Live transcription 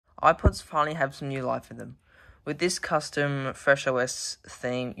iPods finally have some new life in them. With this custom FreshOS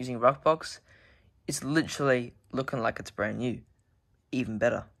theme using RockBox, it's literally looking like it's brand new. Even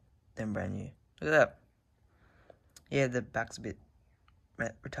better than brand new. Look at that. Yeah, the back's a bit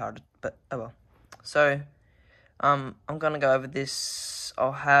retarded, but oh well. So, I'm gonna go over this.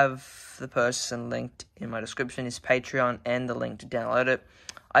 I'll have the person linked in my description, his Patreon, and the link to download it.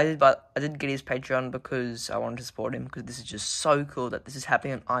 I did get his Patreon because I wanted to support him, because this is just so cool that this is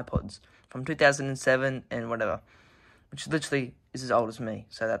happening on iPods from 2007 and whatever, which literally is as old as me.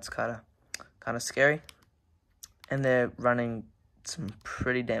 So that's kind of scary. And they're running some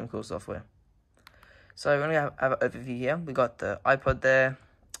pretty damn cool software. So we're gonna have an overview here. We got the iPod there,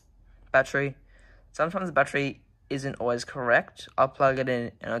 battery. Sometimes the battery isn't always correct. I'll plug it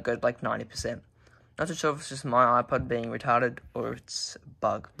in and I'll go to like 90%. Not too sure if it's just my iPod being retarded or it's a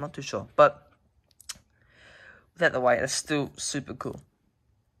bug. Not too sure. But without the way, it's still super cool.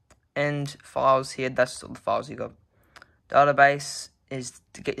 And files here, that's all the files you got. Database is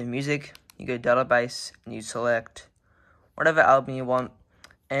to get your music. You go database and you select whatever album you want.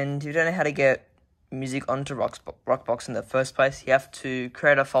 And if you don't know how to get music onto RockBox in the first place, you have to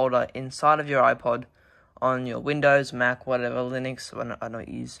create a folder inside of your iPod on your Windows, Mac, whatever, Linux, I don't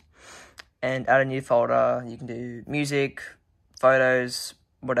use, and add a new folder. You can do music, photos,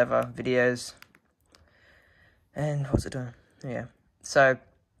 whatever, videos, and what's it doing? Yeah, so,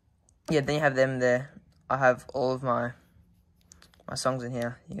 yeah, then you have them there. I have all of my songs in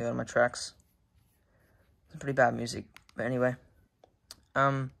here. You go to my tracks. Some pretty bad music, but anyway.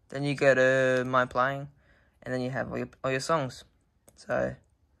 Then you go to My Playing, and then you have all your songs. So,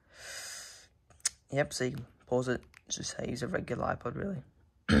 yep, so you can pause it, just say use a regular iPod, really.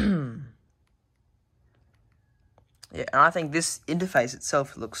 Yeah, and I think this interface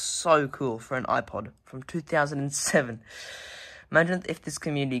itself looks so cool for an iPod from 2007. Imagine if this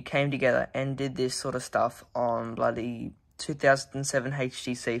community came together and did this sort of stuff on bloody 2007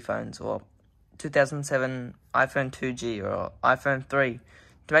 HTC phones, or 2007 iPhone 2G, or iPhone 3,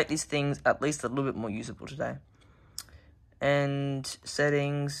 to make these things at least a little bit more usable today. And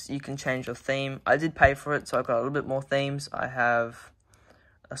settings, you can change your theme. I did pay for it, so I got a little bit more themes. I have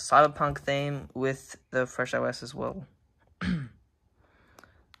a cyberpunk theme with the FreshOS as well. We've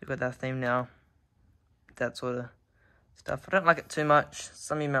got that theme now. That sort of stuff. I don't like it too much.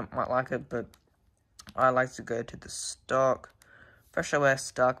 Some of you might like it, but I like to go to the stock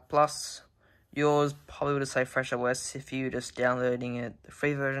FreshOS Dark Plus. Yours probably would say FreshOS if you're just downloading it, the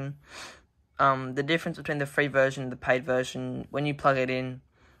free version. The difference between the free version and the paid version, when you plug it in,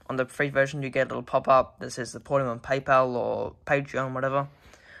 on the free version you get a little pop-up that says supporting on PayPal or Patreon, whatever.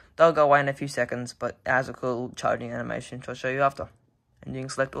 They'll go away in a few seconds, but it has a cool charging animation, which I'll show you after. And you can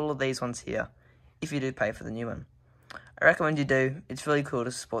select all of these ones here, if you do pay for the new one. I recommend you do. It's really cool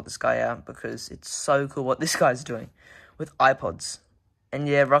to support this guy out, because it's so cool what this guy's doing with iPods. And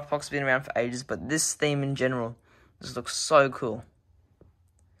yeah, RockBox has been around for ages, but this theme in general just looks so cool.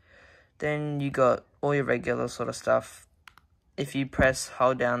 Then you got all your regular sort of stuff. If you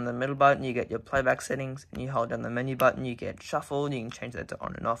hold down the middle button, you get your playback settings, and you hold down the menu button, you get shuffle. You can change that to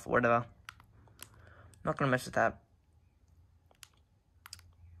on and off or whatever. Not gonna mess with that.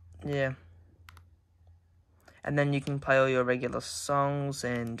 Yeah. And then you can play all your regular songs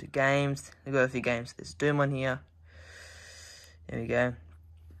and games. We've got a few games. There's Doom on here. There we go.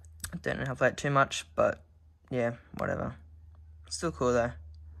 I don't know how to play it too much, but yeah, whatever. Still cool though.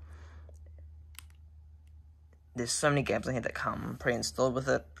 There's so many games on here that come pre-installed with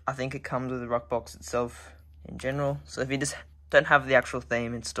it. I think it comes with the RockBox itself in general. So if you just don't have the actual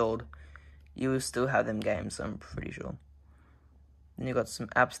theme installed, you will still have them games, I'm pretty sure. Then you've got some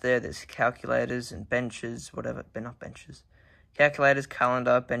apps there. There's calculators and benches, whatever. But not benches. Calculators,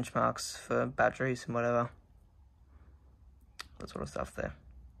 calendar, benchmarks for batteries and whatever. That sort of stuff there.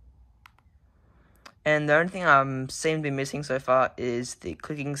 And the only thing I seem to be missing so far is the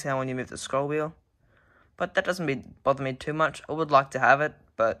clicking sound when you move the scroll wheel. But that doesn't bother me too much. I would like to have it,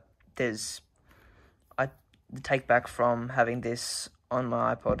 but the take back from having this on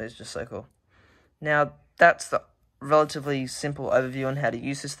my iPod is just so cool. Now, that's the relatively simple overview on how to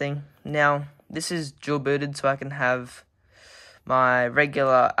use this thing. Now, this is dual booted, so I can have my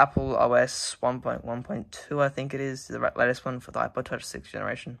regular Apple OS 1.1.2, I think it is, the latest one for the iPod Touch 6th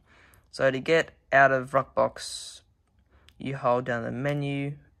generation. So to get out of RockBox, you hold down the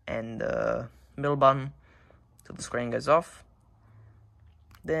menu and the middle button till the screen goes off.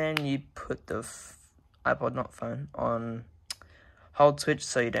 Then you put the iPod, not phone, on hold switch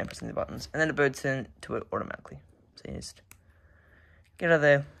so you don't press any buttons. And then it boots into it automatically. So you just get out of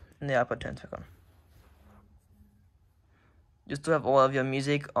there and the iPod turns back on. You'll still have all of your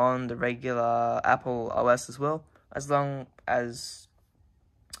music on the regular Apple OS as well, as long as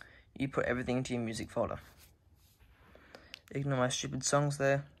you put everything into your music folder. Ignore my stupid songs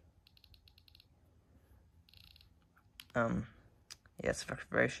there. Yeah, it's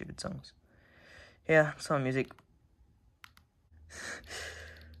very stupid songs. Yeah, some music.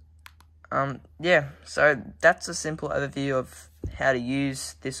 Yeah, so that's a simple overview of how to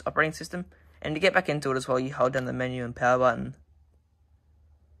use this operating system. And to get back into it as well, you hold down the menu and power button.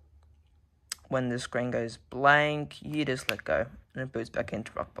 When the screen goes blank, you just let go and it boots back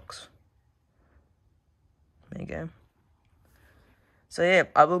into RockBox. There you go. So yeah,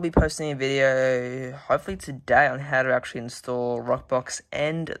 I will be posting a video hopefully today on how to actually install RockBox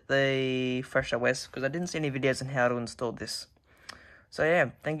and the FreshOS, because I didn't see any videos on how to install this. So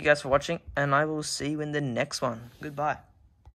yeah, thank you guys for watching, and I will see you in the next one. Goodbye.